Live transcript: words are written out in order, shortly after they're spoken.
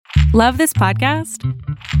Love this podcast?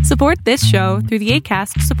 Support this show through the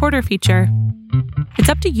Acast supporter feature. It's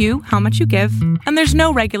up to you how much you give, and there's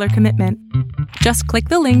no regular commitment. Just click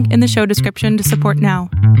the link in the show description to support now.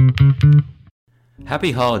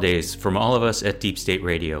 Happy holidays from all of us at Deep State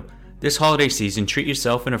Radio. This holiday season, treat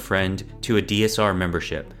yourself and a friend to a DSR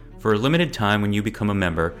membership. For a limited time when you become a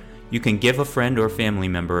member, you can give a friend or family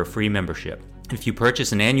member a free membership. If you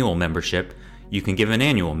purchase an annual membership, you can give an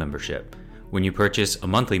annual membership. When you purchase a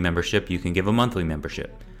monthly membership, you can give a monthly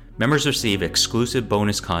membership. Members receive exclusive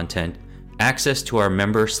bonus content, access to our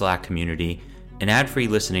member Slack community, an ad-free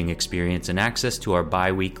listening experience, and access to our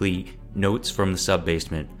bi-weekly Notes from the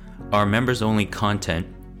Sub-Basement, our members-only content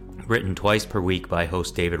written twice per week by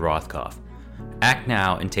host David Rothkopf. Act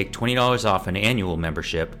now and take $20 off an annual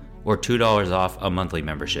membership or $2 off a monthly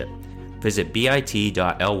membership. Visit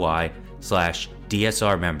bit.ly/DSR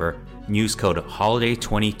member and use code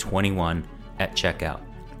HOLIDAY2021 at checkout.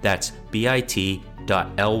 That's bit.ly/DSR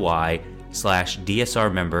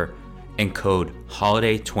member and code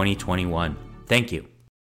HOLIDAY2021. Thank you.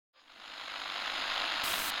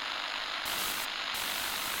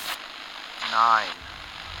 Nine,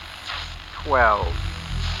 12,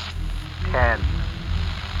 10,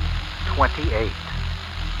 28,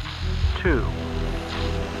 2,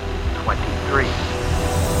 23.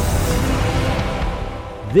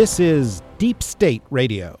 This is Deep State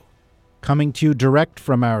Radio, coming to you direct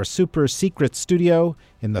from our super secret studio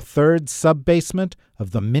in the third sub-basement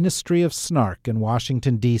of the Ministry of Snark in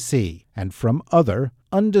Washington, D.C., and from other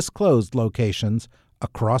undisclosed locations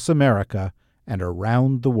across America and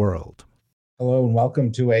around the world. Hello and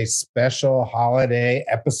welcome to a special holiday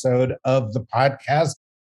episode of the podcast.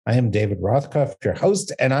 I am David Rothkopf, your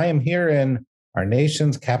host, and I am here in our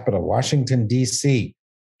nation's capital, Washington, D.C.,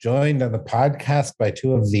 joined on the podcast by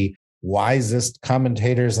two of the wisest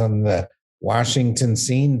commentators on the Washington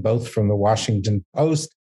scene, both from the Washington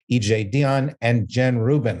Post, E.J. Dionne and Jen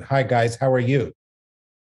Rubin. Hi, guys. How are you?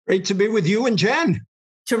 Great to be with you and Jen.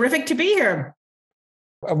 Terrific to be here.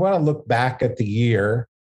 I want to look back at the year,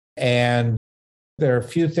 and there are a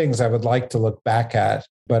few things I would like to look back at,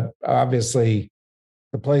 but obviously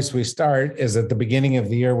the place we start is at the beginning of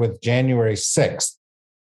the year with January 6th.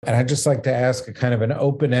 And I'd just like to ask a kind of an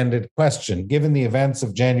open-ended question. Given the events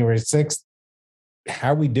of January 6th,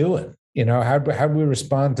 how are we doing? You know, how do we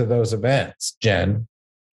respond to those events, Jen?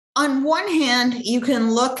 On one hand, you can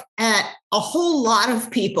look at a whole lot of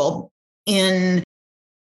people in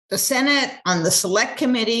the Senate, on the Select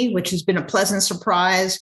Committee, which has been a pleasant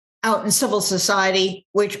surprise, out in civil society,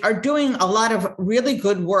 which are doing a lot of really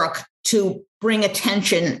good work to bring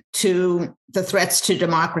attention to the threats to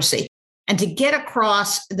democracy and to get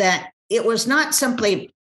across that it was not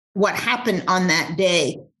simply what happened on that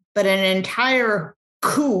day, but an entire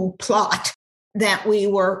coup plot that we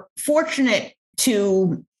were fortunate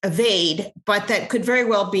to evade, but that could very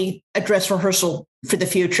well be a dress rehearsal for the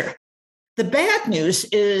future. The bad news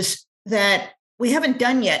is that we haven't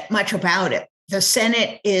done yet much about it. The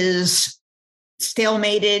Senate is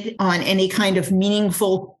stalemated on any kind of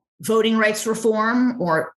meaningful voting rights reform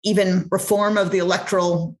or even reform of the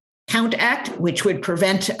Electoral Count Act, which would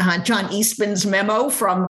prevent John Eastman's memo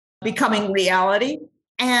from becoming reality.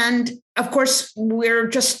 And of course, we're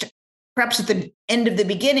just perhaps at the end of the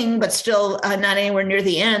beginning, but still not anywhere near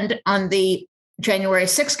the end on the January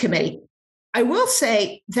 6th committee. I will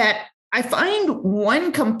say that I find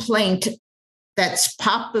one complaint that's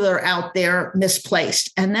popular out there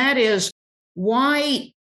misplaced, and that is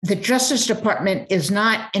why the Justice Department is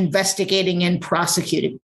not investigating and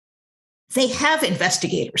prosecuting. They have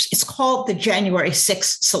investigators. It's called the January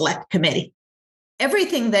 6th Select Committee.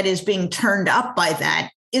 Everything that is being turned up by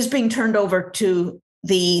that is being turned over to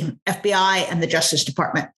the FBI and the Justice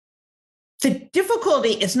Department. The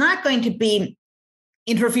difficulty is not going to be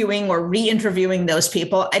interviewing or re-interviewing those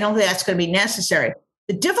people. I don't think that's going to be necessary.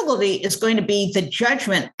 The difficulty is going to be the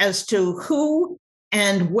judgment as to who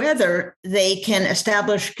and whether they can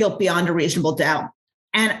establish guilt beyond a reasonable doubt.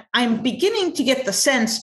 And I'm beginning to get the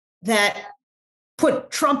sense that,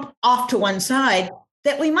 put Trump off to one side,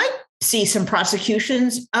 that we might see some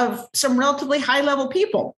prosecutions of some relatively high-level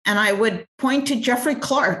people. And I would point to Jeffrey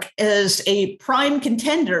Clark as a prime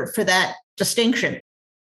contender for that distinction.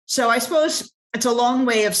 So I suppose it's a long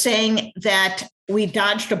way of saying that we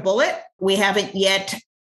dodged a bullet. We haven't yet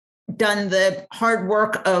done the hard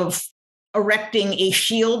work of erecting a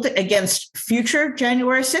shield against future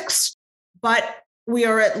January 6th, but we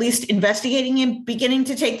are at least investigating and beginning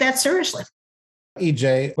to take that seriously.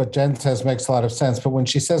 EJ, what Jen says makes a lot of sense, but when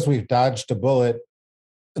she says we've dodged a bullet,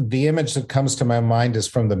 the image that comes to my mind is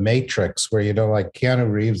from The Matrix, where, like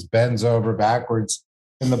Keanu Reeves bends over backwards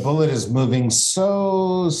And the bullet is moving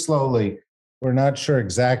so slowly. We're not sure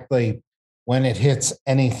exactly when it hits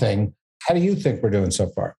anything. How do you think we're doing so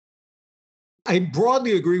far? I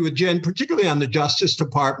broadly agree with Jen, particularly on the Justice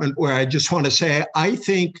Department, where I just want to say I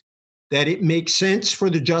think that it makes sense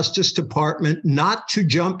for the Justice Department not to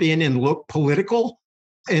jump in and look political,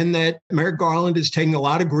 and that Merrick Garland is taking a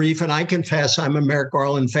lot of grief. And I confess I'm a Merrick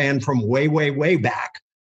Garland fan from way, way, way back.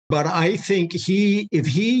 But I think if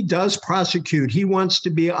he does prosecute, he wants to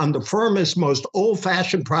be on the firmest, most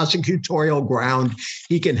old-fashioned prosecutorial ground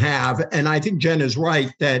he can have. And I think Jen is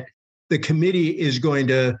right that the committee is going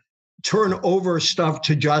to turn over stuff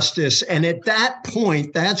to justice. And at that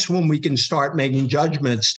point, that's when we can start making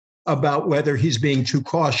judgments about whether he's being too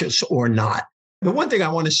cautious or not. The one thing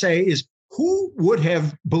I want to say is, who would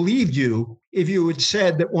have believed you if you had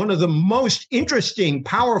said that one of the most interesting,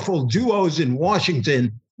 powerful duos in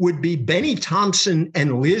Washington would be Benny Thompson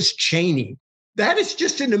and Liz Cheney? That is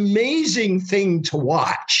just an amazing thing to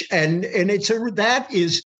watch. And that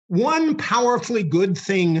is one powerfully good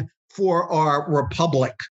thing for our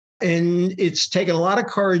republic. And it's taken a lot of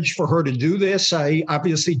courage for her to do this. I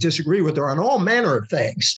obviously disagree with her on all manner of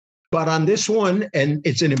things. But on this one, and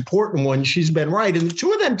it's an important one, she's been right. And the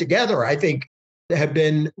two of them together, I think, have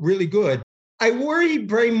been really good. I worry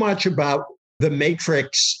very much about the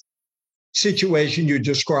Matrix situation you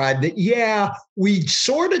described, that, yeah, we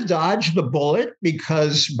sort of dodged the bullet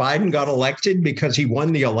because Biden got elected because he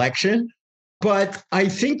won the election. But I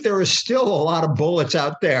think there are still a lot of bullets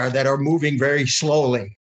out there that are moving very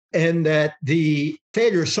slowly. And that the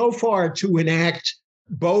failure so far to enact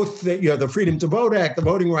both the Freedom to Vote Act, the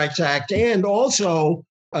Voting Rights Act, and also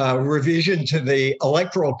revision to the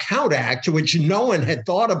Electoral Count Act, which no one had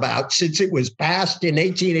thought about since it was passed in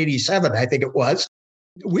 1887, I think it was.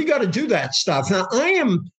 We got to do that stuff. Now, I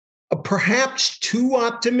am perhaps too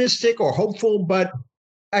optimistic or hopeful, but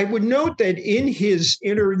I would note that in his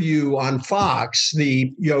interview on Fox,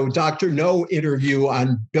 the Dr. No interview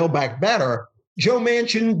on Build Back Better, Joe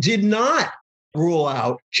Manchin did not rule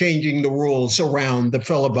out changing the rules around the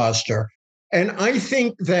filibuster. And I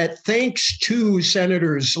think that thanks to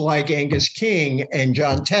senators like Angus King and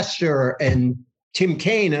John Tester and Tim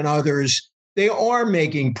Kaine and others, they are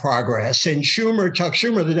making progress. And Chuck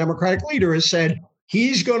Schumer, the Democratic leader, has said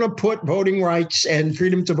he's going to put voting rights and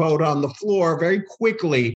freedom to vote on the floor very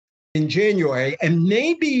quickly in January. And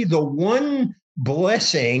maybe the one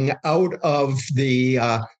blessing out of the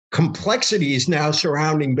complexities now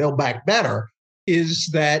surrounding Build Back Better is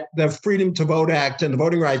that the Freedom to Vote Act and the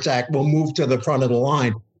Voting Rights Act will move to the front of the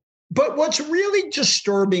line. But what's really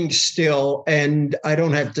disturbing still, and I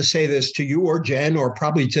don't have to say this to you or Jen or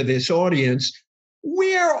probably to this audience,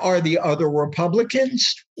 where are the other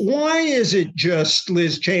Republicans? Why is it just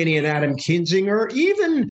Liz Cheney and Adam Kinzinger?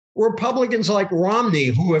 Even Republicans like Romney,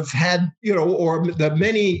 who have had, or the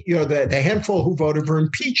many, the handful who voted for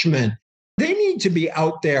impeachment, they need to be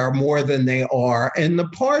out there more than they are. And the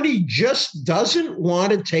party just doesn't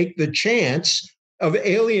want to take the chance of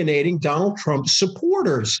alienating Donald Trump's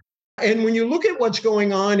supporters. And when you look at what's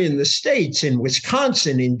going on in the states, in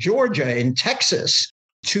Wisconsin, in Georgia, in Texas,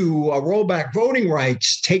 to roll back voting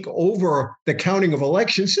rights, take over the counting of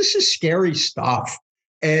elections, this is scary stuff.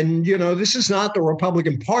 And, this is not the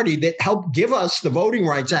Republican Party that helped give us the Voting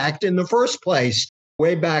Rights Act in the first place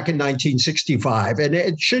way back in 1965. And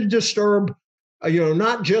it should disturb,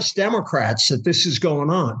 not just Democrats that this is going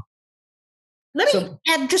on. Let me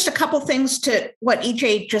add just a couple things to what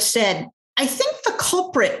EJ just said. I think the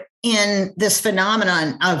culprit in this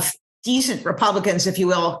phenomenon of decent Republicans, if you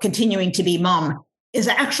will, continuing to be mum is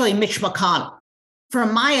actually Mitch McConnell.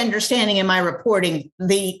 From my understanding and my reporting,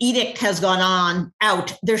 the edict has gone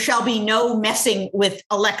out. There shall be no messing with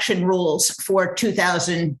election rules for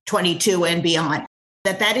 2022 and beyond.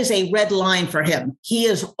 That is a red line for him. He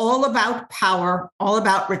is all about power, all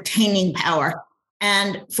about retaining power.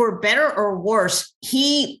 And for better or worse,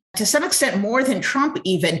 he, to some extent more than Trump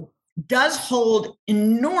even, does hold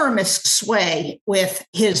enormous sway with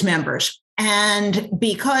his members. And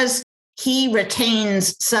because he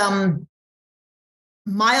retains some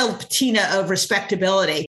mild patina of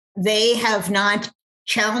respectability, they have not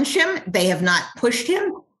challenged him. They have not pushed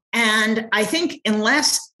him. And I think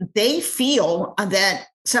unless they feel that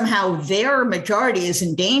somehow their majority is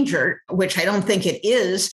endangered, which I don't think it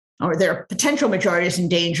is, or their potential majority is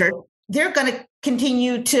endangered, they're going to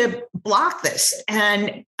continue to block this.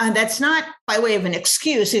 And that's not by way of an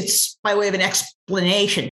excuse, it's by way of an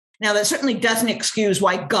explanation. Now, that certainly doesn't excuse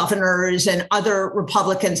why governors and other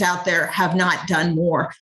Republicans out there have not done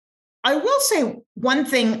more. I will say one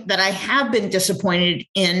thing that I have been disappointed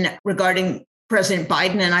in regarding President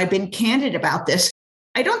Biden, and I've been candid about this,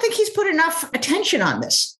 I don't think he's put enough attention on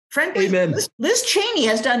this. Frankly, Amen. Liz Cheney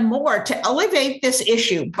has done more to elevate this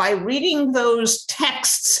issue by reading those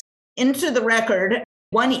texts into the record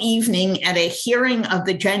one evening at a hearing of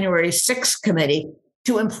the January 6th committee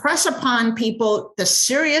to impress upon people the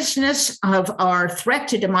seriousness of our threat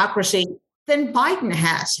to democracy than Biden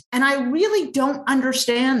has. And I really don't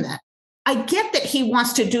understand that. I get that he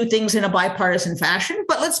wants to do things in a bipartisan fashion,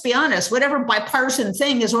 but let's be honest, whatever bipartisan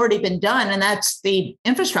thing has already been done, and that's the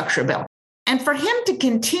infrastructure bill. And for him to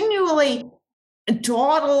continually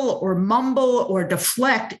dawdle or mumble or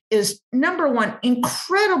deflect is, number one,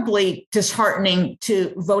 incredibly disheartening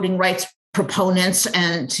to voting rights proponents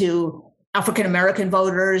and to African-American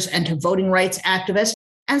voters and to voting rights activists.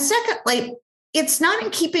 And secondly, it's not in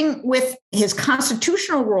keeping with his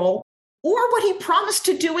constitutional role or what he promised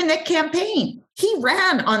to do in that campaign. He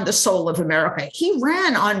ran on the soul of America. He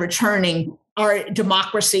ran on returning our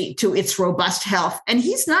democracy to its robust health, and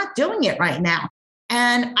he's not doing it right now.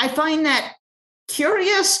 And I find that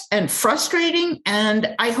curious and frustrating,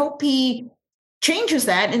 and I hope he changes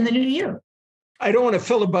that in the new year. I don't want to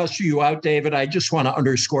filibuster you out, David. I just want to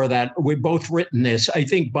underscore that. We've both written this. I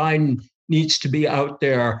think Biden needs to be out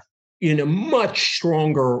there in a much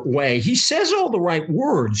stronger way. He says all the right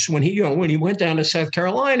words. When he went down to South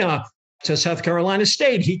Carolina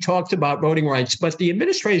State, he talked about voting rights, but the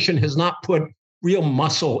administration has not put real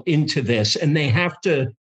muscle into this, and they have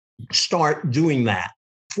to start doing that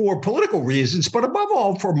for political reasons, but above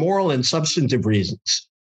all, for moral and substantive reasons.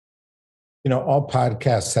 All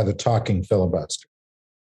podcasts have a talking filibuster.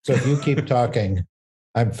 So if you keep talking,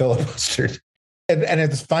 I'm filibustered. And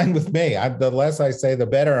it's fine with me. The less I say, the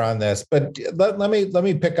better on this. But let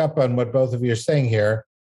me pick up on what both of you are saying here.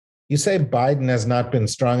 You say Biden has not been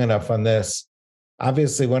strong enough on this.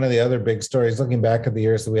 Obviously, one of the other big stories, looking back at the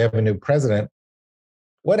years that we have a new president,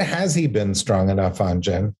 what has he been strong enough on,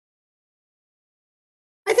 Jen?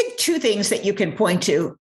 I think two things that you can point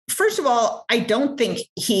to. First of all, I don't think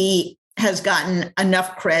he has gotten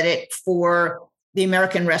enough credit for the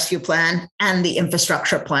American Rescue Plan and the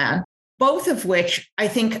infrastructure plan, both of which I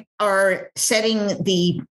think are setting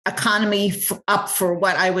the economy up for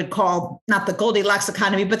what I would call not the Goldilocks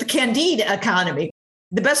economy, but the Candide economy,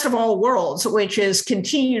 the best of all worlds, which is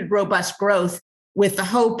continued robust growth with the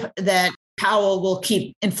hope that Powell will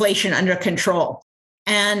keep inflation under control.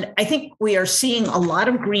 And I think we are seeing a lot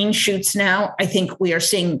of green shoots now. I think we are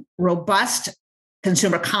seeing robust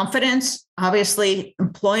consumer confidence. Obviously,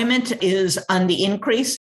 employment is on the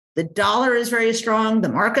increase. The dollar is very strong. The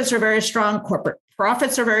markets are very strong. Corporate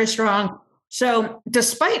profits are very strong. So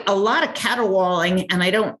despite a lot of caterwauling, and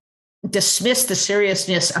I don't dismiss the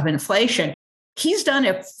seriousness of inflation, he's done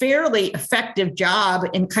a fairly effective job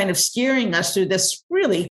in kind of steering us through this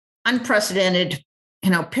really unprecedented,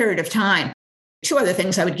 period of time. Two other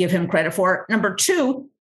things I would give him credit for. Number two,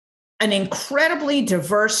 an incredibly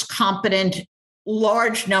diverse, competent,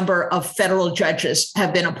 large number of federal judges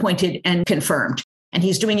have been appointed and confirmed. And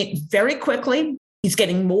he's doing it very quickly. He's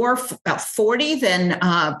getting more, about 40 than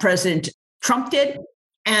President Trump did.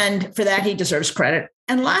 And for that, he deserves credit.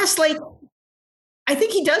 And lastly, I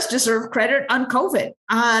think he does deserve credit on COVID.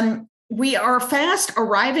 We are fast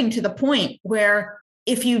arriving to the point where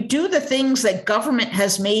if you do the things that government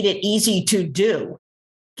has made it easy to do,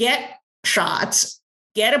 get shots,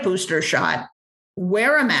 get a booster shot,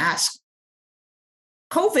 wear a mask,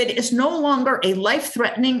 COVID is no longer a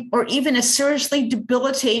life-threatening or even a seriously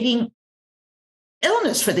debilitating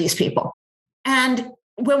illness for these people. And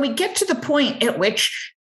when we get to the point at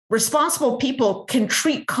which responsible people can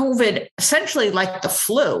treat COVID essentially like the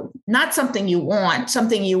flu, not something you want,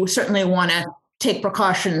 something you certainly want to take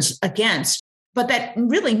precautions against, but that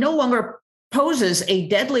really no longer poses a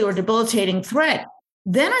deadly or debilitating threat,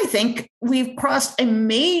 then I think we've crossed a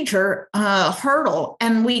major hurdle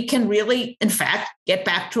and we can really, in fact, get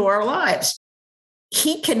back to our lives.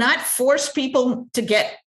 He cannot force people to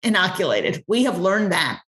get inoculated. We have learned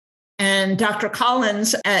that. And Dr.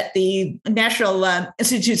 Collins at the National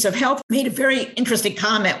Institutes of Health made a very interesting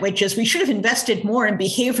comment, which is we should have invested more in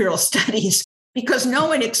behavioral studies because no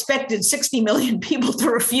one expected 60 million people to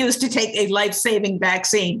refuse to take a life-saving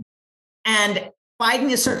vaccine. And Biden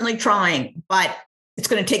is certainly trying, but it's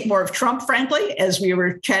going to take more of Trump, frankly, as we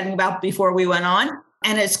were chatting about before we went on.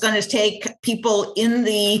 And it's going to take people in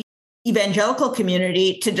the evangelical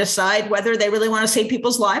community to decide whether they really want to save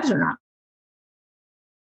people's lives or not.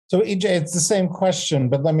 So, EJ, it's the same question,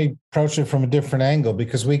 but let me approach it from a different angle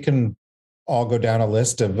because we can all go down a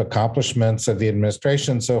list of accomplishments of the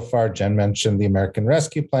administration so far. Jen mentioned the American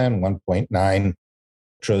Rescue Plan, $1.9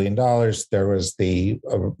 trillion. There was the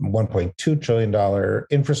 $1.2 trillion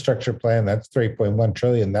infrastructure plan. That's $3.1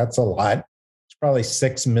 trillion. That's a lot. It's probably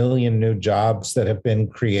 6 million new jobs that have been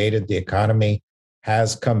created. The economy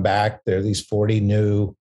has come back. There are these 40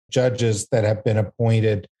 new judges that have been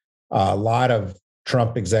appointed. A lot of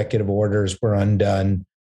Trump executive orders were undone.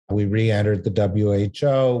 We re-entered the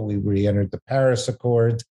WHO. We re-entered the Paris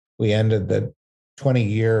Accords. We ended the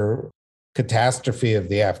 20-year catastrophe of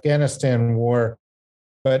the Afghanistan war.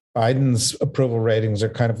 But Biden's approval ratings are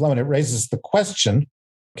kind of low. And it raises the question,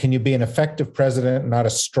 can you be an effective president and not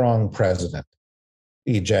a strong president?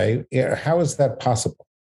 EJ, how is that possible?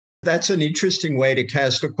 That's an interesting way to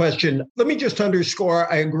cast a question. Let me just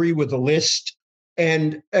underscore, I agree with the list.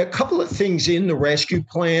 And a couple of things in the rescue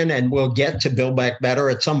plan, and we'll get to Build Back Better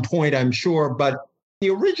at some point, I'm sure. But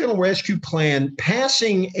the original rescue plan,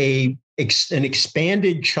 passing an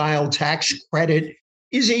expanded child tax credit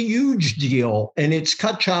is a huge deal. And it's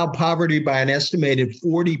cut child poverty by an estimated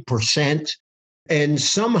 40%. And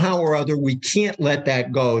somehow or other, we can't let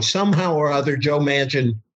that go. Somehow or other, Joe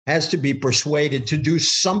Manchin has to be persuaded to do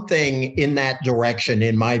something in that direction,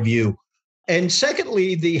 in my view. And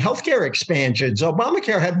secondly, the healthcare expansions.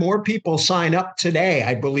 Obamacare had more people sign up today,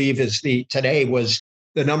 I believe, today was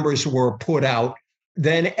the numbers were put out,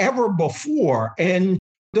 than ever before. And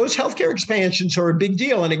those healthcare expansions are a big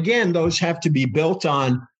deal. And again, those have to be built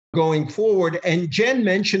on going forward. And Jen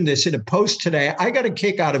mentioned this in a post today. I got a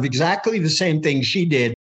kick out of exactly the same thing she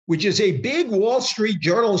did, which is a big Wall Street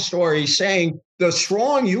Journal story saying the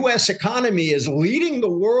strong U.S. economy is leading the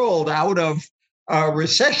world out of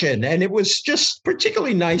recession. And it was just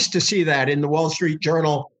particularly nice to see that in the Wall Street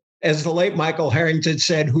Journal, as the late Michael Harrington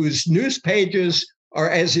said, whose news pages are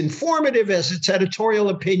as informative as its editorial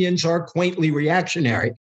opinions are quaintly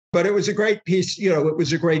reactionary. But it was a great piece. It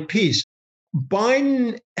was a great piece.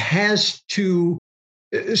 Biden has to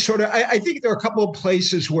I think there are a couple of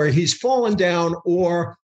places where he's fallen down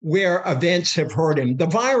or where events have hurt him. The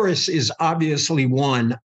virus is obviously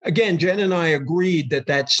one. Again, Jen and I agreed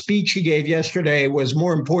that speech he gave yesterday was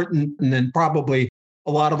more important than probably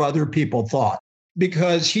a lot of other people thought,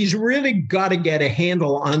 because he's really got to get a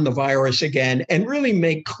handle on the virus again and really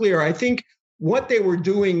make clear. I think what they were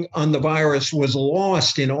doing on the virus was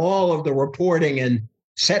lost in all of the reporting and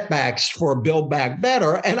setbacks for Build Back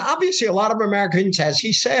Better. And obviously, a lot of Americans, as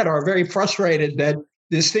he said, are very frustrated that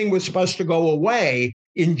this thing was supposed to go away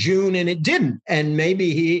in June and it didn't. And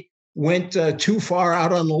maybe he went too far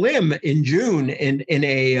out on the limb in June in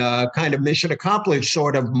a kind of mission accomplished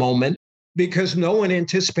sort of moment, because no one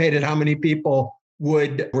anticipated how many people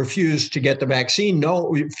would refuse to get the vaccine.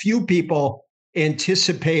 Few people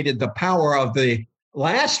anticipated the power of the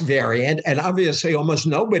last variant, and obviously almost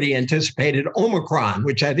nobody anticipated Omicron,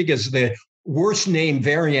 which I think is the worst named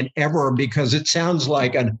variant ever, because it sounds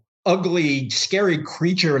like an ugly, scary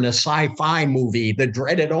creature in a sci-fi movie, the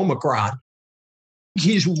dreaded Omicron.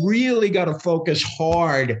 He's really got to focus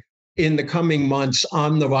hard in the coming months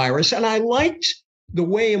on the virus. And I liked the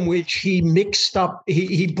way in which he mixed up,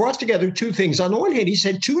 he brought together two things. On the one hand, he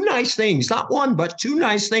said two nice things, not one, but two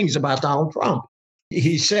nice things about Donald Trump.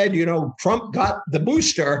 He said, Trump got the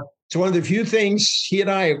booster. It's one of the few things he and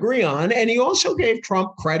I agree on. And he also gave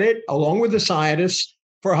Trump credit, along with the scientists,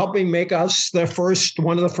 for helping make us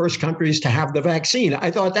one of the first countries to have the vaccine. I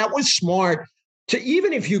thought that was smart, to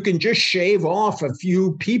even if you can just shave off a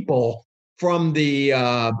few people from the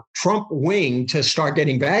Trump wing to start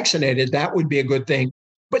getting vaccinated, that would be a good thing.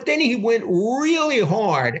 But then he went really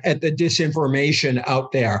hard at the disinformation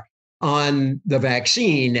out there on the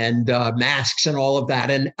vaccine and masks and all of that.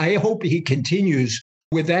 And I hope he continues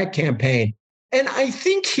with that campaign. And I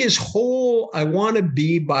think his whole I want to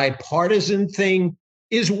be bipartisan thing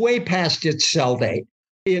is way past its sell date.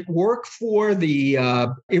 It worked for the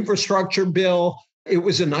infrastructure bill. It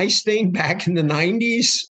was a nice thing back in the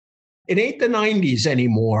 90s. It ain't the 90s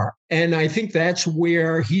anymore. And I think that's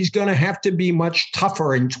where he's going to have to be much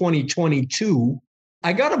tougher in 2022.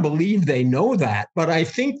 I got to believe they know that. But I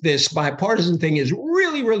think this bipartisan thing is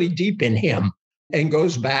really, really deep in him and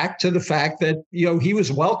goes back to the fact that, he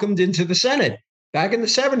was welcomed into the Senate back in the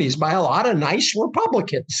 70s by a lot of nice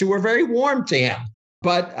Republicans who were very warm to him.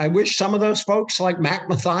 But I wish some of those folks like Mac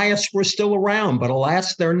Mathias were still around, but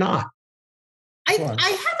alas, they're not. I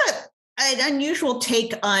have an unusual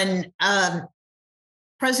take on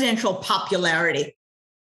presidential popularity.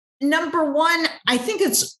 Number one, I think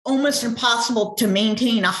it's almost impossible to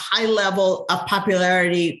maintain a high level of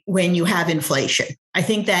popularity when you have inflation. I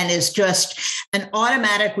think that is just an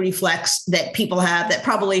automatic reflex that people have that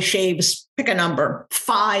probably shaves, pick a number,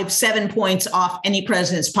 5-7 points off any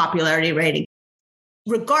president's popularity rating.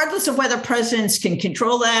 regardless of whether presidents can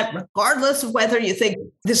control that, regardless of whether you think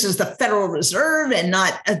this is the Federal Reserve and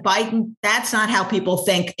not Biden, that's not how people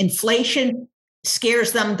think. Inflation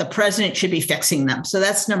scares them. The president should be fixing them. So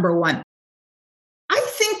that's number one. I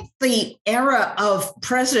think the era of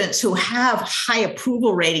presidents who have high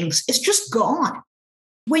approval ratings is just gone.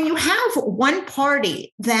 When you have one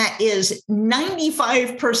party that is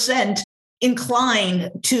 95%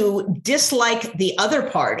 inclined to dislike the other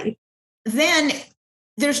party, then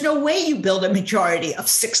there's no way you build a majority of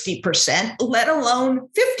 60%, let alone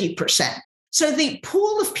 50%. So the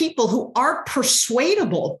pool of people who are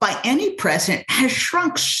persuadable by any president has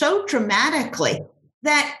shrunk so dramatically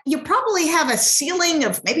that you probably have a ceiling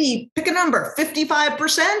of maybe, pick a number,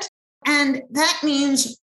 55%. And that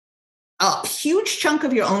means a huge chunk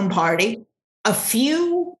of your own party, a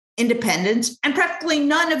few independents, and practically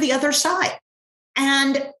none of the other side.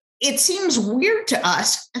 And it seems weird to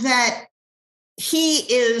us that he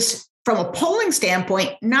is, from a polling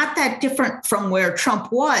standpoint, not that different from where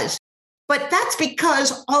Trump was. But that's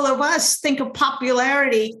because all of us think of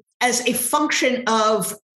popularity as a function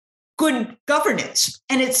of good governance,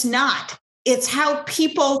 and it's not. It's how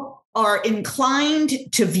people are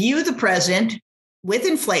inclined to view the president with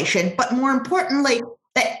inflation, but more importantly,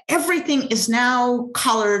 that everything is now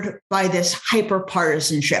colored by this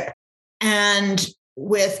hyper-partisanship. And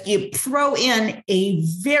with you throw in a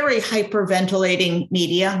very hyperventilating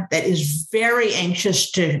media that is very anxious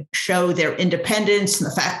to show their independence and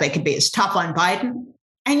the fact they can be as tough on Biden.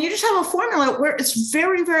 And you just have a formula where it's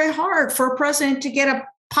very, very hard for a president to get a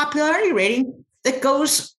popularity rating that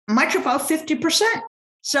goes much above 50%.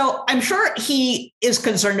 So I'm sure he is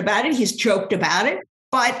concerned about it. He's joked about it.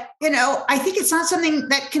 But, I think it's not something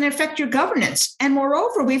that can affect your governance. And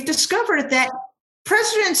moreover, we've discovered that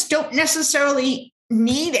presidents don't necessarily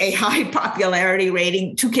need a high popularity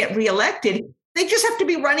rating to get reelected. They just have to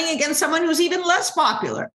be running against someone who's even less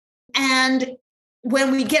popular. And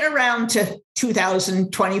when we get around to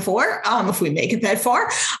 2024, if we make it that far,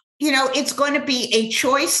 it's going to be a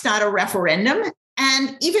choice, not a referendum.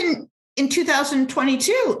 And even in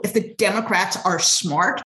 2022, if the Democrats are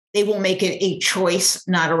smart, they will make it a choice,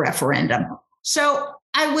 not a referendum. So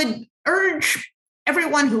I would urge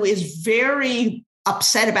everyone who is very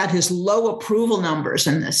upset about his low approval numbers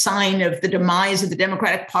and the sign of the demise of the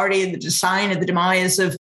Democratic Party and the sign of the demise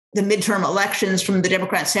of the midterm elections from the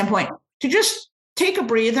Democrat standpoint, to just take a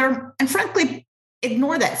breather and frankly,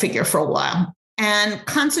 ignore that figure for a while and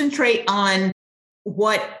concentrate on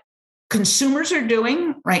what consumers are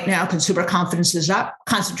doing right now. Consumer confidence is up.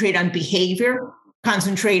 Concentrate on behavior.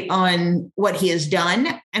 Concentrate on what he has done.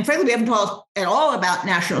 And frankly, we haven't talked at all about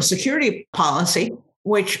national security policy,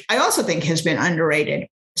 which I also think has been underrated.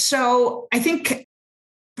 So I think,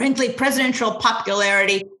 frankly, presidential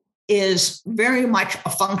popularity is very much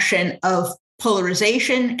a function of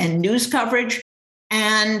polarization and news coverage,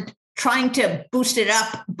 and trying to boost it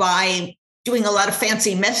up by doing a lot of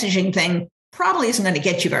fancy messaging thing probably isn't going to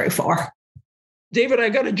get you very far. David, I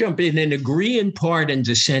got to jump in and agree in part and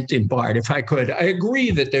dissent in part, if I could. I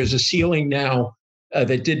agree that there's a ceiling now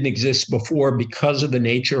that didn't exist before because of the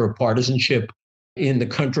nature of partisanship in the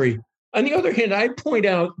country. On the other hand, I point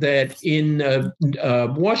out that in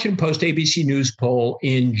Washington Post ABC News poll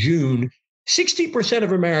in June, 60%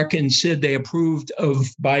 of Americans said they approved of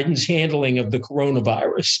Biden's handling of the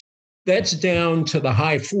coronavirus. That's down to the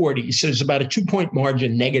high 40s. So there's about a 2-point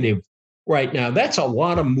margin negative right now. That's a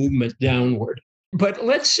lot of movement downward. But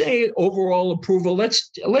let's say overall approval,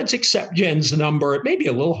 let's accept Jen's number. It may be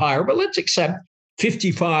a little higher, but let's accept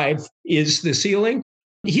 55 is the ceiling.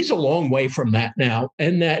 He's a long way from that now.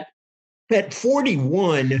 And that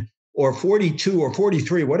 41 or 42 or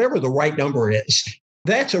 43, whatever the right number is,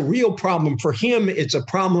 that's a real problem for him. It's a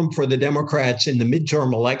problem for the Democrats in the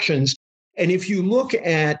midterm elections. And if you look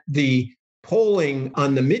at the polling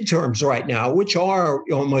on the midterms right now, which are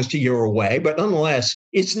almost a year away, but nonetheless,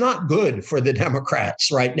 it's not good for the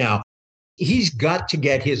Democrats right now. He's got to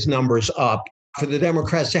get his numbers up for the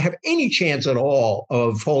Democrats to have any chance at all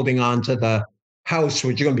of holding on to the House,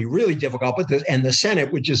 which is going to be really difficult, and the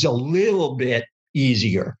Senate, which is a little bit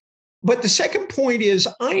easier. But the second point is,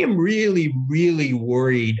 I am really, really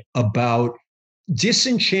worried about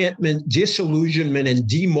disenchantment, disillusionment, and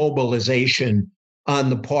demobilization on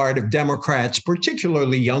the part of Democrats,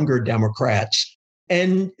 particularly younger Democrats.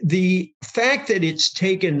 And the fact that it's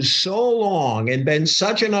taken so long and been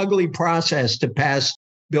such an ugly process to pass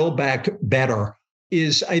Build Back Better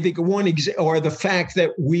is, I think, or the fact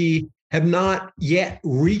that we have not yet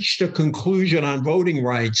reached a conclusion on voting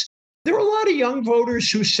rights. There are a lot of young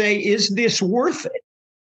voters who say, is this worth it?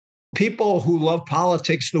 People who love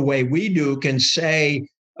politics the way we do can say,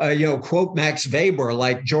 quote Max Weber,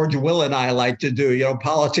 like Georgia Will and I like to do,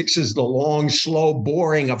 politics is the long, slow,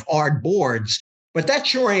 boring of hard boards. But that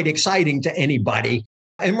sure ain't exciting to anybody.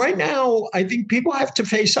 And right now, I think people have to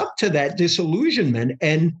face up to that disillusionment.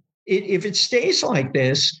 And if it stays like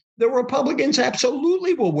this, the Republicans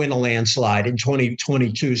absolutely will win a landslide in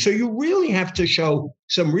 2022. So you really have to show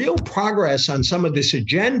some real progress on some of this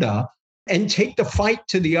agenda and take the fight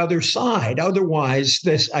to the other side. Otherwise,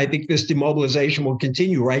 I think this demobilization will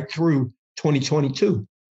continue right through 2022.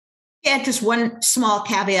 Yeah, just one small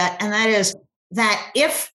caveat, and that is that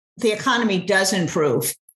if the economy does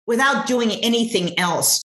improve, without doing anything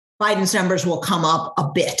else, Biden's numbers will come up a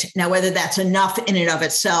bit. Now, whether that's enough in and of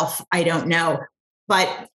itself, I don't know.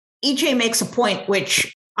 But EJ makes a point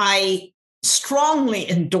which I strongly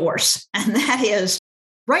endorse, and that is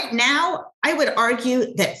right now, I would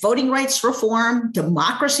argue that voting rights reform,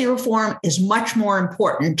 democracy reform is much more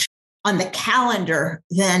important on the calendar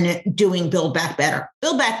than doing Build Back Better.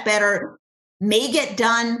 Build Back Better may get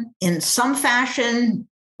done in some fashion,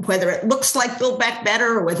 whether it looks like Build Back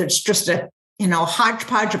Better or whether it's just a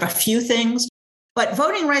hodgepodge of a few things. But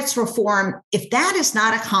voting rights reform, if that is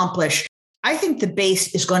not accomplished, I think the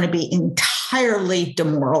base is going to be entirely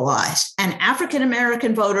demoralized. And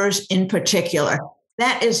African-American voters in particular,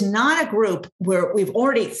 that is not a group where we've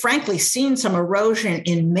already, frankly, seen some erosion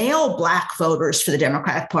in male Black voters for the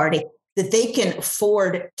Democratic Party that they can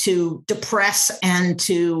afford to depress and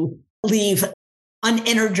to leave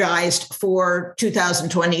unenergized for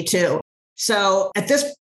 2022. So at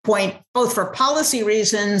this point, both for policy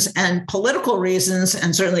reasons and political reasons,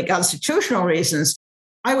 and certainly constitutional reasons,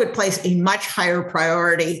 I would place a much higher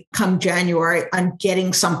priority come January on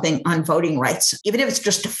getting something on voting rights, even if it's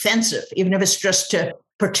just defensive, even if it's just to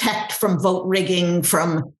protect from vote rigging,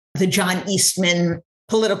 from the John Eastman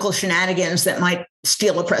political shenanigans that might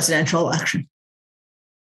steal a presidential election.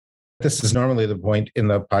 This is normally the point in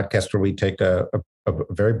the podcast where we take a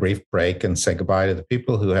very brief break and say goodbye to the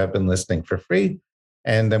people who have been listening for free.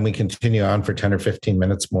 And then we continue on for 10 or 15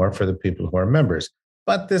 minutes more for the people who are members.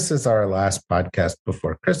 But this is our last podcast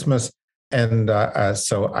before Christmas. And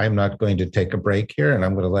so I'm not going to take a break here, and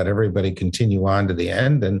I'm going to let everybody continue on to the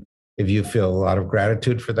end. And if you feel a lot of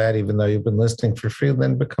gratitude for that, even though you've been listening for free,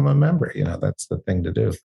 then become a member. That's the thing to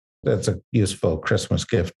do. That's a useful Christmas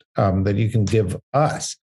gift that you can give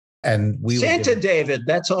us. And we Santa David,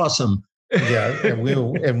 that's awesome. Yeah, and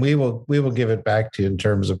we will give it back to you in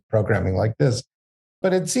terms of programming like this.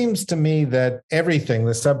 But it seems to me that everything,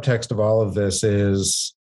 the subtext of all of this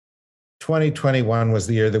is 2021 was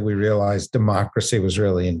the year that we realized democracy was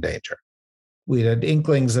really in danger. We had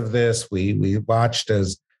inklings of this. We watched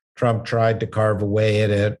as Trump tried to carve away at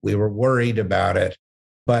it. We were worried about it.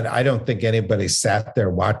 But I don't think anybody sat there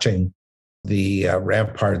watching the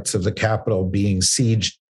ramparts of the Capitol being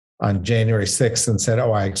sieged on January 6th and said,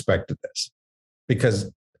 I expected this.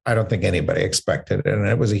 Because I don't think anybody expected it. And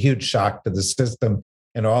it was a huge shock to the system.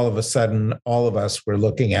 And all of a sudden, all of us were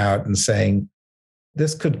looking out and saying,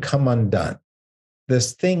 this could come undone.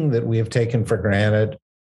 This thing that we have taken for granted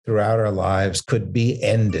throughout our lives could be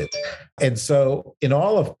ended. And so in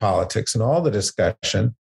all of politics and all the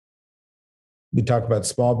discussion, we talk about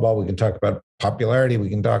small ball, we can talk about popularity, we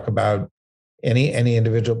can talk about any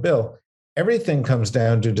individual bill. Everything comes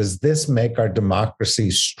down to, does this make our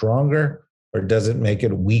democracy stronger or does it make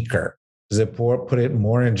it weaker? Does it put it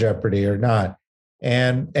more in jeopardy or not?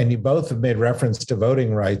 And you both have made reference to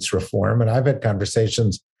voting rights reform. And I've had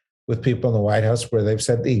conversations with people in the White House where they've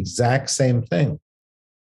said the exact same thing.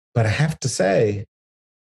 But I have to say,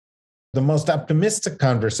 the most optimistic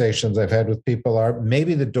conversations I've had with people are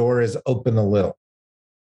maybe the door is open a little.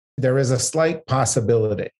 There is a slight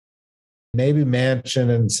possibility. Maybe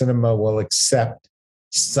Manchin and Sinema will accept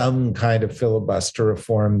some kind of filibuster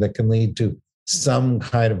reform that can lead to some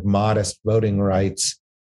kind of modest voting rights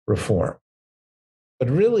reform. But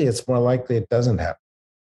really, it's more likely it doesn't happen.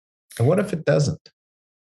 And what if it doesn't?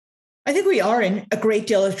 I think we are in a great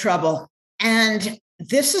deal of trouble. And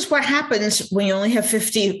this is what happens when you only have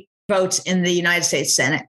 50 votes in the United States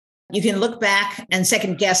Senate. You can look back and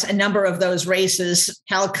second guess a number of those races,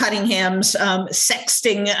 Cal Cunningham's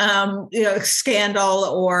sexting scandal,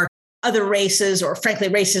 or other races, or frankly,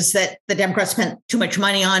 races that the Democrats spent too much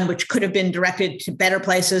money on, which could have been directed to better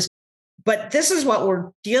places. But this is what we're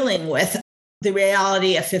dealing with, the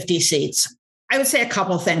reality of 50 seats. I would say a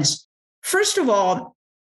couple of things. First of all,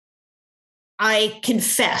 I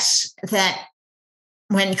confess that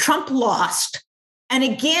when Trump lost, and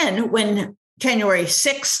again, when January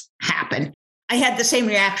 6th happened, I had the same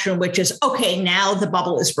reaction, which is, okay, now the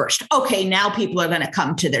bubble is burst. Okay, now people are going to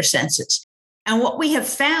come to their senses. And what we have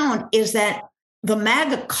found is that the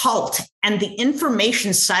MAGA cult and the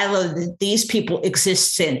information silo that these people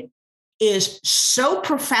exist in is so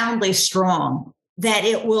profoundly strong that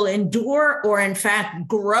it will endure or, in fact,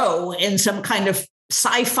 grow in some kind of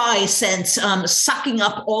sci-fi sense, sucking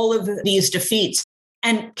up all of these defeats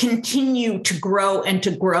and continue to grow and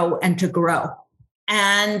to grow and to grow.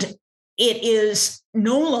 And it is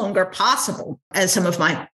no longer possible, as some of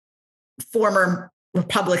my former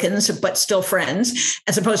Republicans, but still friends,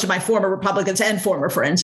 as opposed to my former Republicans and former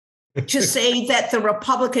friends, to say that the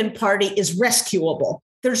Republican Party is rescuable.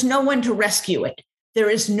 There's no one to rescue it. There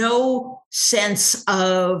is no sense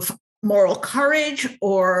of moral courage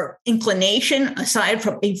or inclination, aside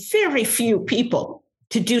from a very few people,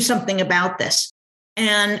 to do something about this.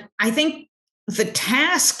 And I think the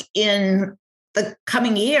task in the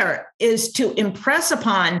coming year is to impress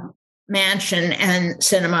upon Manchin and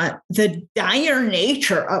Sinema the dire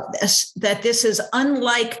nature of this, that this is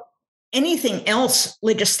unlike anything else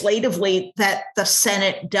legislatively that the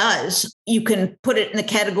Senate does. You can put it in the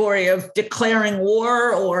category of declaring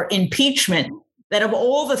war or impeachment, that of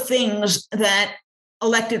all the things that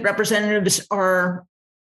elected representatives are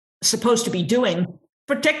supposed to be doing,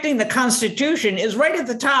 protecting the Constitution is right at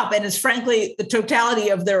the top, and is frankly the totality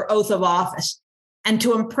of their oath of office. And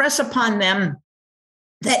to impress upon them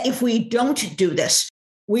that if we don't do this,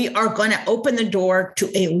 we are going to open the door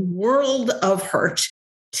to a world of hurt,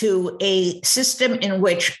 to a system in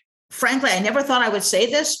which, frankly, I never thought I would say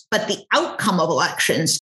this, but the outcome of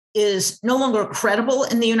elections is no longer credible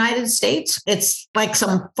in the United States. It's like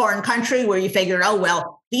some foreign country where you figure, oh,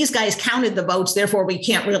 well, these guys counted the votes, therefore we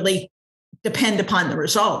can't really depend upon the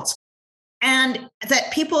results. And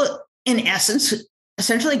that people, in essence,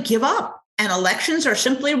 essentially give up. And elections are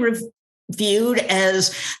simply viewed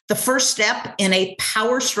as the first step in a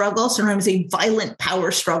power struggle, sometimes a violent power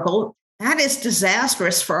struggle. That is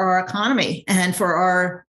disastrous for our economy and for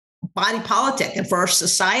our body politic and for our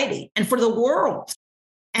society and for the world.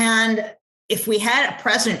 And if we had a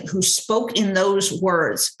president who spoke in those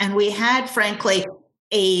words, and we had, frankly,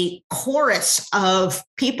 a chorus of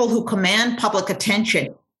people who command public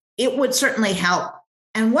attention, it would certainly help.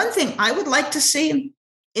 And one thing I would like to see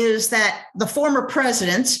is that the former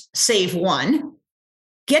presidents, save one,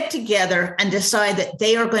 get together and decide that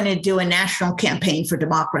they are going to do a national campaign for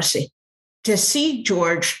democracy. To see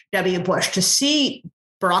George W. Bush, to see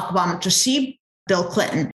Barack Obama, to see Bill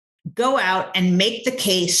Clinton go out and make the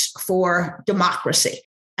case for democracy,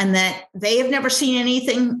 and that they have never seen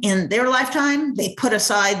anything in their lifetime. They put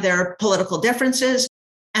aside their political differences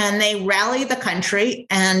and they rally the country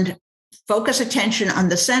and focus attention on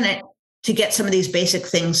the Senate to get some of these basic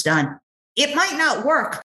things done. It might not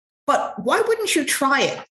work, but why wouldn't you try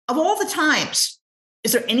it? Of all the times,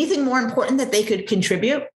 is there anything more important that they could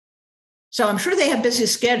contribute? So I'm sure they have busy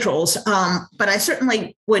schedules, but I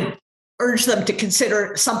certainly would urge them to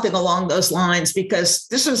consider something along those lines, because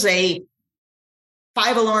this is a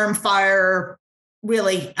 5-alarm fire.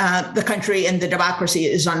 Really, the country and the democracy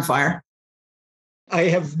is on fire. I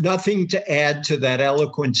have nothing to add to that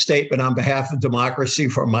eloquent statement on behalf of democracy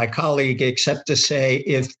from my colleague, except to say,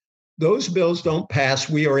 if those bills don't pass,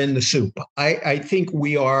 we are in the soup. I think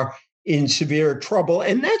we are in severe trouble.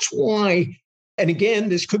 And that's why, and again,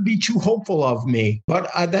 this could be too hopeful of me, but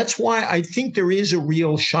that's why I think there is a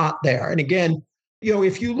real shot there. And again,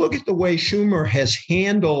 if you look at the way Schumer has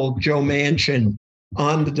handled Joe Manchin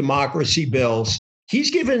on the democracy bills, he's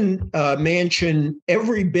given Manchin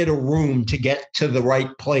every bit of room to get to the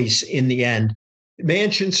right place in the end.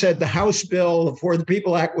 Manchin said the House bill, the For the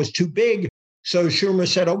People Act, was too big. So Schumer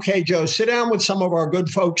said, okay, Joe, sit down with some of our good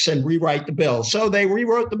folks and rewrite the bill. So they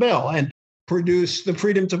rewrote the bill and produced the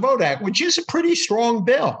Freedom to Vote Act, which is a pretty strong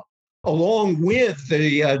bill, along with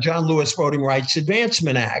the John Lewis Voting Rights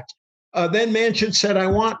Advancement Act. Then Manchin said, I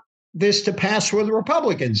want this to pass with the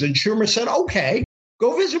Republicans. And Schumer said, okay,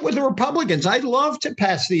 go visit with the Republicans. I'd love to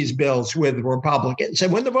pass these bills with Republicans.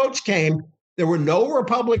 And when the votes came, there were no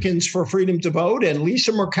Republicans for Freedom to Vote and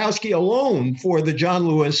Lisa Murkowski alone for the John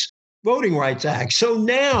Lewis Voting Rights Act. So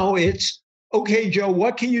now it's, okay, Joe,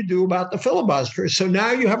 what can you do about the filibuster? So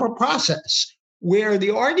now you have a process where the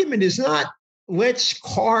argument is not, let's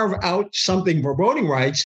carve out something for voting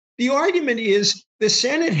rights. The argument is the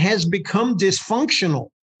Senate has become dysfunctional.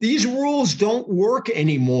 These rules don't work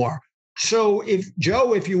anymore. So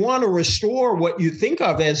if you want to restore what you think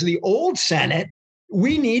of as the old Senate,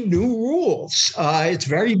 we need new rules. It's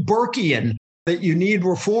very Burkean that you need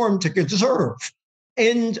reform to conserve.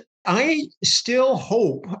 And I still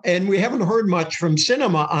hope, and we haven't heard much from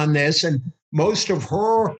Sinema on this, and most of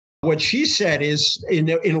her, what she said is in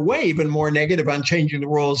a way even more negative on changing the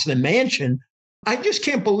rules than Manchin. I just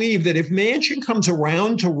can't believe that if Manchin comes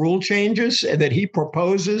around to rule changes that he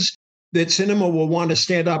proposes, that Sinema will want to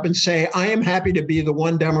stand up and say, I am happy to be the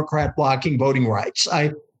one Democrat blocking voting rights.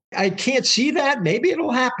 I can't see that. Maybe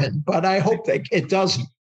it'll happen, but I hope that it doesn't.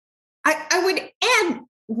 I would add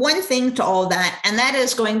one thing to all that, and that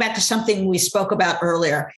is going back to something we spoke about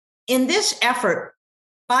earlier. In this effort,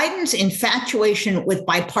 Biden's infatuation with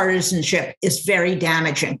bipartisanship is very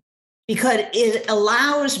damaging because it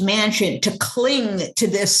allows Manchin to cling to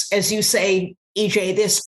this, as you say, EJ,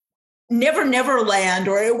 this never land,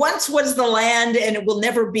 or it once was the land and it will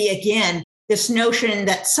never be again. This notion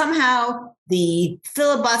that somehow the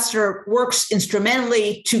filibuster works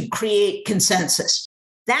instrumentally to create consensus.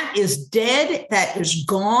 That is dead, that is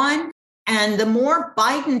gone. And the more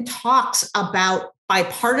Biden talks about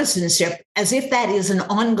bipartisanship as if that is an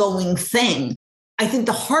ongoing thing, I think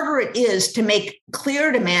the harder it is to make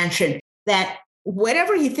clear to Manchin that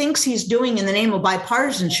whatever he thinks he's doing in the name of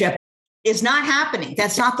bipartisanship is not happening.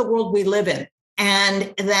 That's not the world we live in.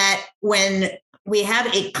 And that when we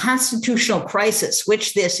have a constitutional crisis,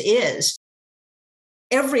 which this is,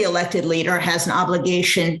 every elected leader has an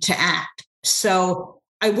obligation to act. So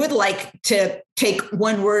I would like to take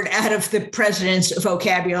one word out of the president's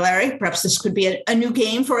vocabulary. Perhaps this could be a new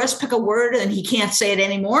game for us. Pick a word and he can't say it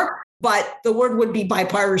anymore, but the word would be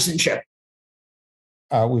bipartisanship.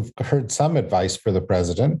 We've heard some advice for the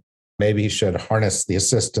president. Maybe he should harness the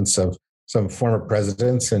assistance of some former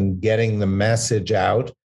presidents in getting the message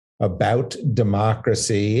out about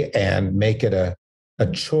democracy and make it a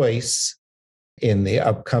choice in the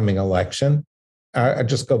upcoming election. I'll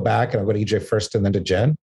just go back and I'll go to EJ first and then to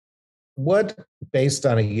Jen. What, based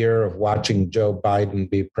on a year of watching Joe Biden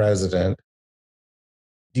be president,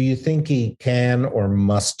 do you think he can or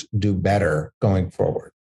must do better going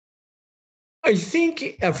forward? I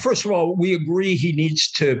think, first of all, we agree he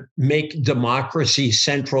needs to make democracy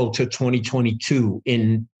central to 2022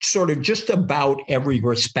 in sort of just about every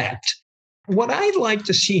respect. What I'd like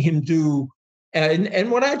to see him do,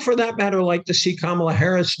 and what I'd, for that matter, like to see Kamala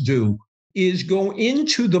Harris do, is go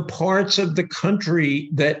into the parts of the country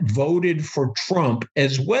that voted for Trump,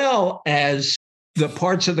 as well as the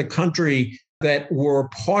parts of the country that were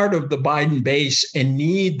part of the Biden base and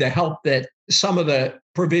need the help that some of the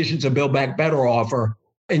provisions of Build Back Better offer,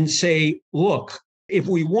 and say, look, if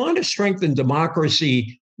we want to strengthen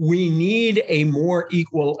democracy, we need a more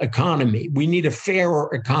equal economy. We need a fairer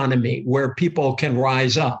economy where people can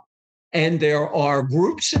rise up. And there are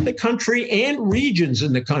groups in the country and regions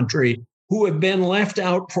in the country who have been left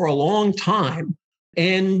out for a long time.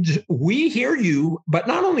 And we hear you, but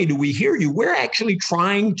not only do we hear you, we're actually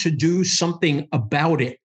trying to do something about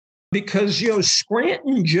it. Because,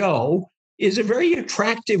 Scranton Joe is a very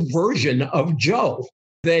attractive version of Joe,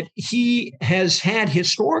 that he has had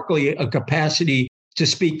historically a capacity to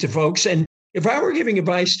speak to folks. And if I were giving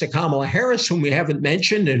advice to Kamala Harris, whom we haven't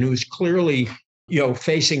mentioned and who's clearly,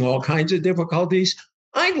 facing all kinds of difficulties,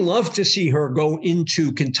 I'd love to see her go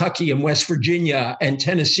into Kentucky and West Virginia and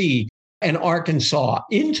Tennessee and Arkansas,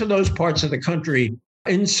 into those parts of the country,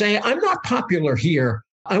 and say, I'm not popular here.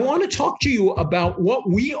 I want to talk to you about what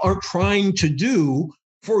we are trying to do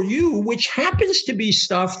for you, which happens to be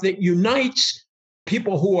stuff that unites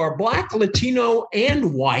people who are Black, Latino,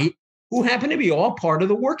 and white, who happen to be all part of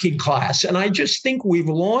the working class. And I just think we've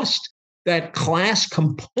lost that class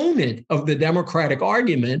component of the Democratic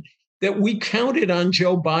argument that we counted on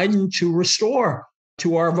Joe Biden to restore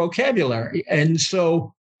to our vocabulary. And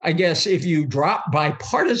so I guess if you drop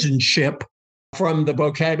bipartisanship from the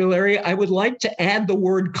vocabulary, I would like to add the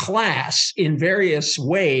word class in various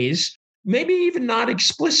ways, maybe even not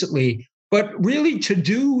explicitly, but really to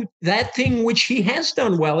do that thing which he has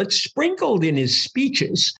done well. It's sprinkled in his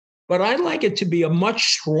speeches, but I'd like it to be a much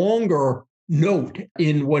stronger note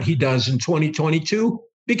in what he does in 2022,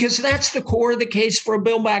 because that's the core of the case for a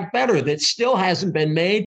Build Back Better that still hasn't been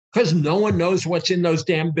made because no one knows what's in those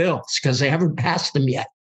damn bills because they haven't passed them yet.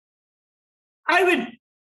 I would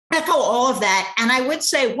echo all of that. And I would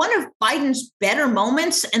say one of Biden's better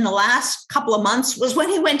moments in the last couple of months was when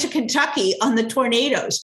he went to Kentucky on the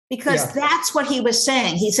tornadoes, because that's what he was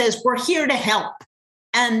saying. He says, we're here to help.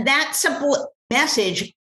 And that simple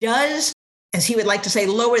message does, as he would like to say,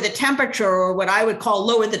 lower the temperature, or what I would call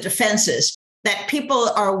lower the defenses, that people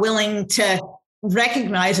are willing to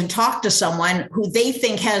recognize and talk to someone who they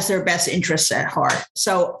think has their best interests at heart.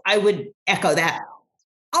 So I would echo that.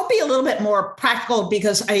 I'll be a little bit more practical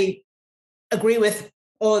because I agree with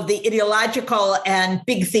all of the ideological and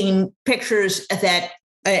big theme pictures that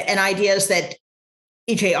and ideas that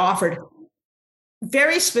EJ offered.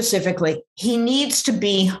 very specifically, he needs to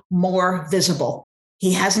be more visible.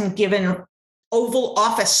 He hasn't given Oval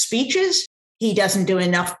Office speeches. He doesn't do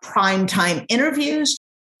enough primetime interviews.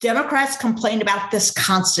 Democrats complain about this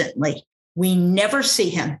constantly. We never see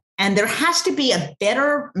him. And there has to be a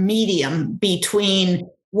better medium between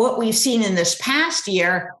what we've seen in this past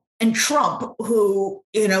year and Trump, who,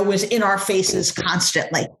 was in our faces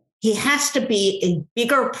constantly. He has to be a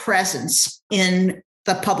bigger presence in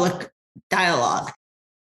the public dialogue.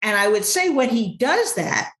 And I would say when he does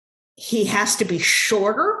that, he has to be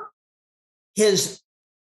shorter. His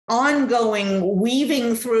ongoing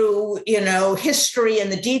weaving through, history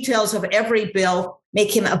and the details of every bill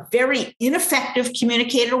make him a very ineffective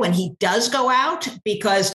communicator when he does go out,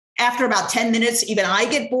 because after about 10 minutes, even I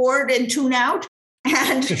get bored and tune out,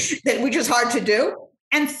 and which is hard to do.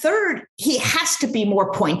 And third, he has to be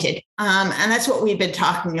more pointed. And that's what we've been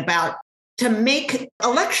talking about. To make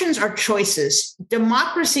elections are choices.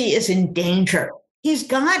 Democracy is in danger. He's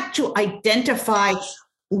got to identify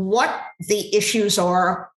what the issues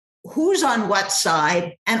are, who's on what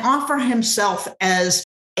side, and offer himself as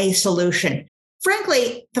a solution.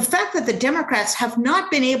 Frankly, the fact that the Democrats have not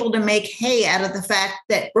been able to make hay out of the fact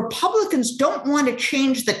that Republicans don't want to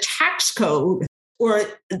change the tax code or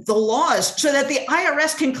the laws so that the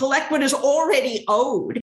IRS can collect what is already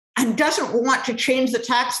owed, and doesn't want to change the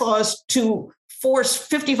tax laws to force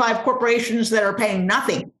 55 corporations that are paying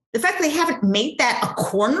nothing. The fact they haven't made that a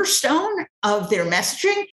cornerstone of their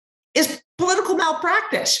messaging is political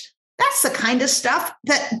malpractice. That's the kind of stuff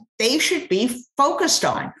that they should be focused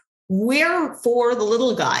on. We're for the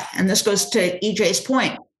little guy. And this goes to EJ's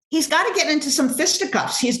point. He's got to get into some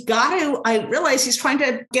fisticuffs. He's got to, I realize he's trying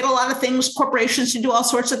to get a lot of things, corporations to do all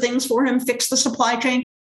sorts of things for him, fix the supply chain.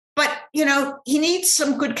 But, he needs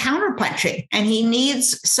some good counterpunching, and he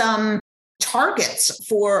needs some targets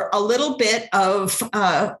for a little bit of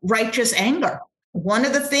righteous anger. One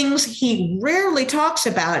of the things he rarely talks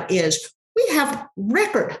about is we have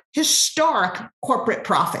record historic corporate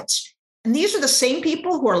profits. And these are the same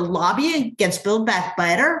people who are lobbying against Build Back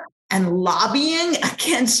Better and lobbying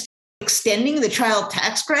against extending the child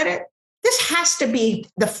tax credit. This has to be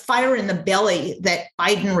the fire in the belly that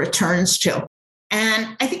Biden returns to.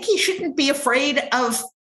 And I think he shouldn't be afraid of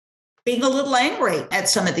being a little angry at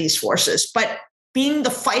some of these forces, but being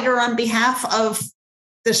the fighter on behalf of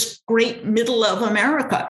this great middle of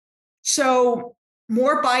America. So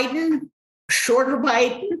more Biden, shorter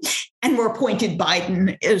Biden, and more pointed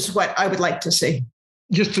Biden is what I would like to see.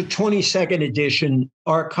 Just a 22nd edition,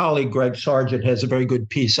 our colleague Greg Sargent has a very good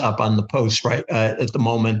piece up on the Post right at the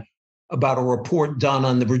moment about a report done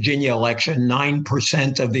on the Virginia election.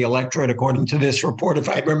 9% of the electorate, according to this report, if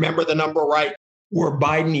I remember the number right, were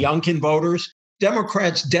Biden-Youngkin voters.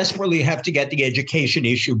 Democrats desperately have to get the education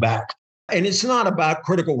issue back. And it's not about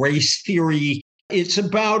critical race theory. It's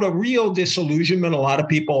about a real disillusionment a lot of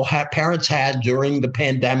people parents had during the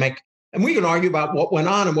pandemic. And we can argue about what went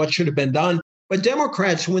on and what should have been done. But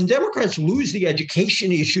when Democrats lose the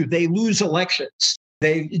education issue, they lose elections.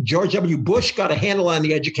 George W. Bush got a handle on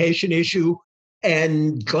the education issue,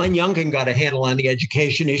 and Glenn Youngkin got a handle on the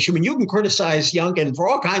education issue. And you can criticize Youngkin for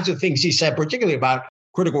all kinds of things he said, particularly about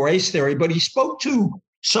critical race theory, but he spoke to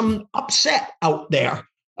some upset out there.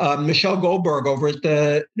 Michelle Goldberg over at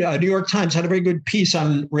the New York Times had a very good piece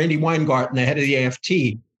on Randy Weingarten, the head of the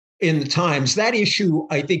AFT, in the Times. That issue,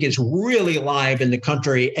 I think, is really alive in the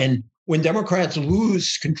country. And when Democrats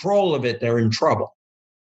lose control of it, they're in trouble.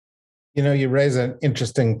 You raise an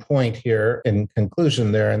interesting point here in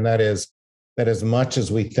conclusion there, and that is that as much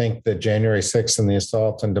as we think that January 6th and the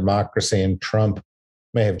assault on democracy and Trump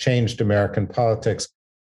may have changed American politics,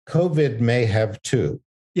 COVID may have too.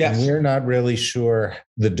 Yes. And we're not really sure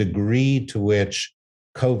the degree to which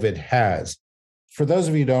COVID has. For those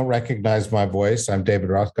of you who don't recognize my voice, I'm David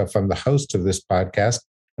Rothkopf. I'm the host of this podcast,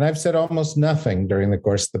 and I've said almost nothing during the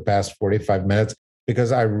course of the past 45 minutes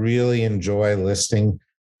because I really enjoy listening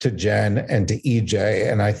to Jen and to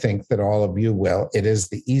EJ, and I think that all of you will. It is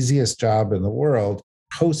the easiest job in the world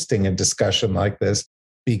hosting a discussion like this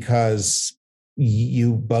because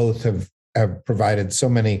you both have provided so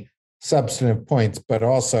many substantive points, but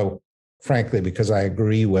also, frankly, because I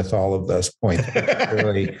agree with all of those points.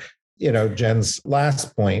 Really, Jen's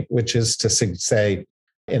last point, which is to say,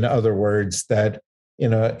 in other words, that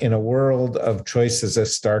in a world of choices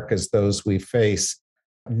as stark as those we face,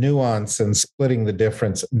 nuance and splitting the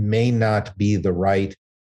difference may not be the right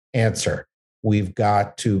answer. We've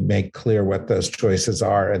got to make clear what those choices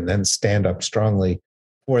are and then stand up strongly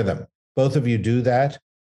for them. Both of you do that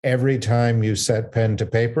every time you set pen to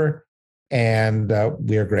paper, and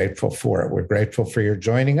we are grateful for it. We're grateful for your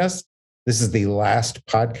joining us. This is the last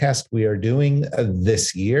podcast we are doing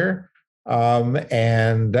this year.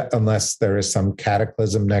 And unless there is some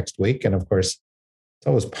cataclysm next week, and of course, it's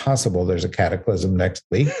always possible there's a cataclysm next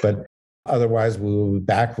week, but otherwise we will be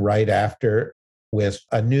back right after with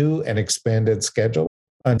a new and expanded schedule.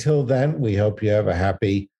 Until then, we hope you have a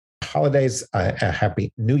happy holidays, a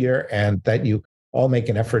happy new year, and that you all make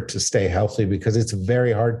an effort to stay healthy, because it's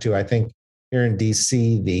very hard to. I think here in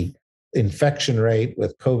DC, the infection rate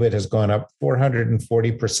with COVID has gone up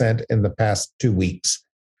 440% in the past 2 weeks.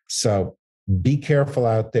 So be careful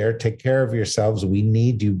out there. Take care of yourselves. We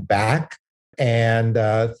need you back. And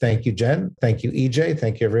thank you, Jen. Thank you, EJ.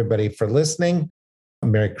 Thank you, everybody, for listening.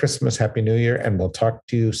 Merry Christmas, Happy New Year, and we'll talk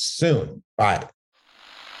to you soon. Bye.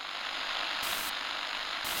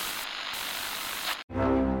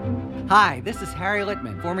 Hi, this is Harry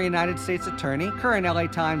Litman, former United States Attorney, current LA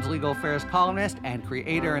Times legal affairs columnist, and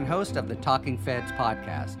creator and host of the Talking Feds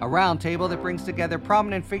podcast, a roundtable that brings together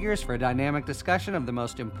prominent figures for a dynamic discussion of the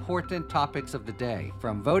most important topics of the day,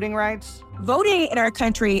 from voting rights. Voting in our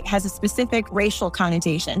country has a specific racial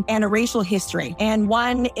connotation and a racial history, and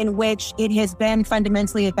one in which it has been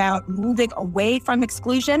fundamentally about moving away from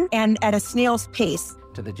exclusion and at a snail's pace.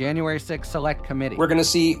 To the January 6th Select Committee. We're going to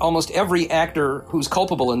see almost every actor who's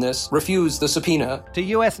culpable in this refuse the subpoena. To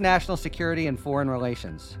U.S. national security and foreign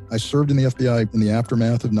relations. I served in the FBI in the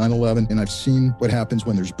aftermath of 9/11, and I've seen what happens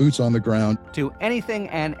when there's boots on the ground. To anything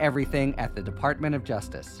and everything at the Department of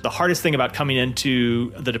Justice. The hardest thing about coming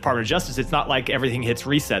into the Department of Justice, it's not like everything hits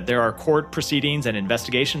reset. There are court proceedings and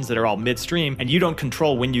investigations that are all midstream, and you don't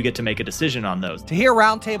control when you get to make a decision on those. To hear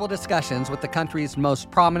roundtable discussions with the country's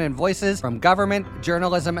most prominent voices from government, journalism,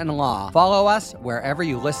 and law, follow us wherever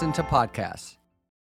you listen to podcasts.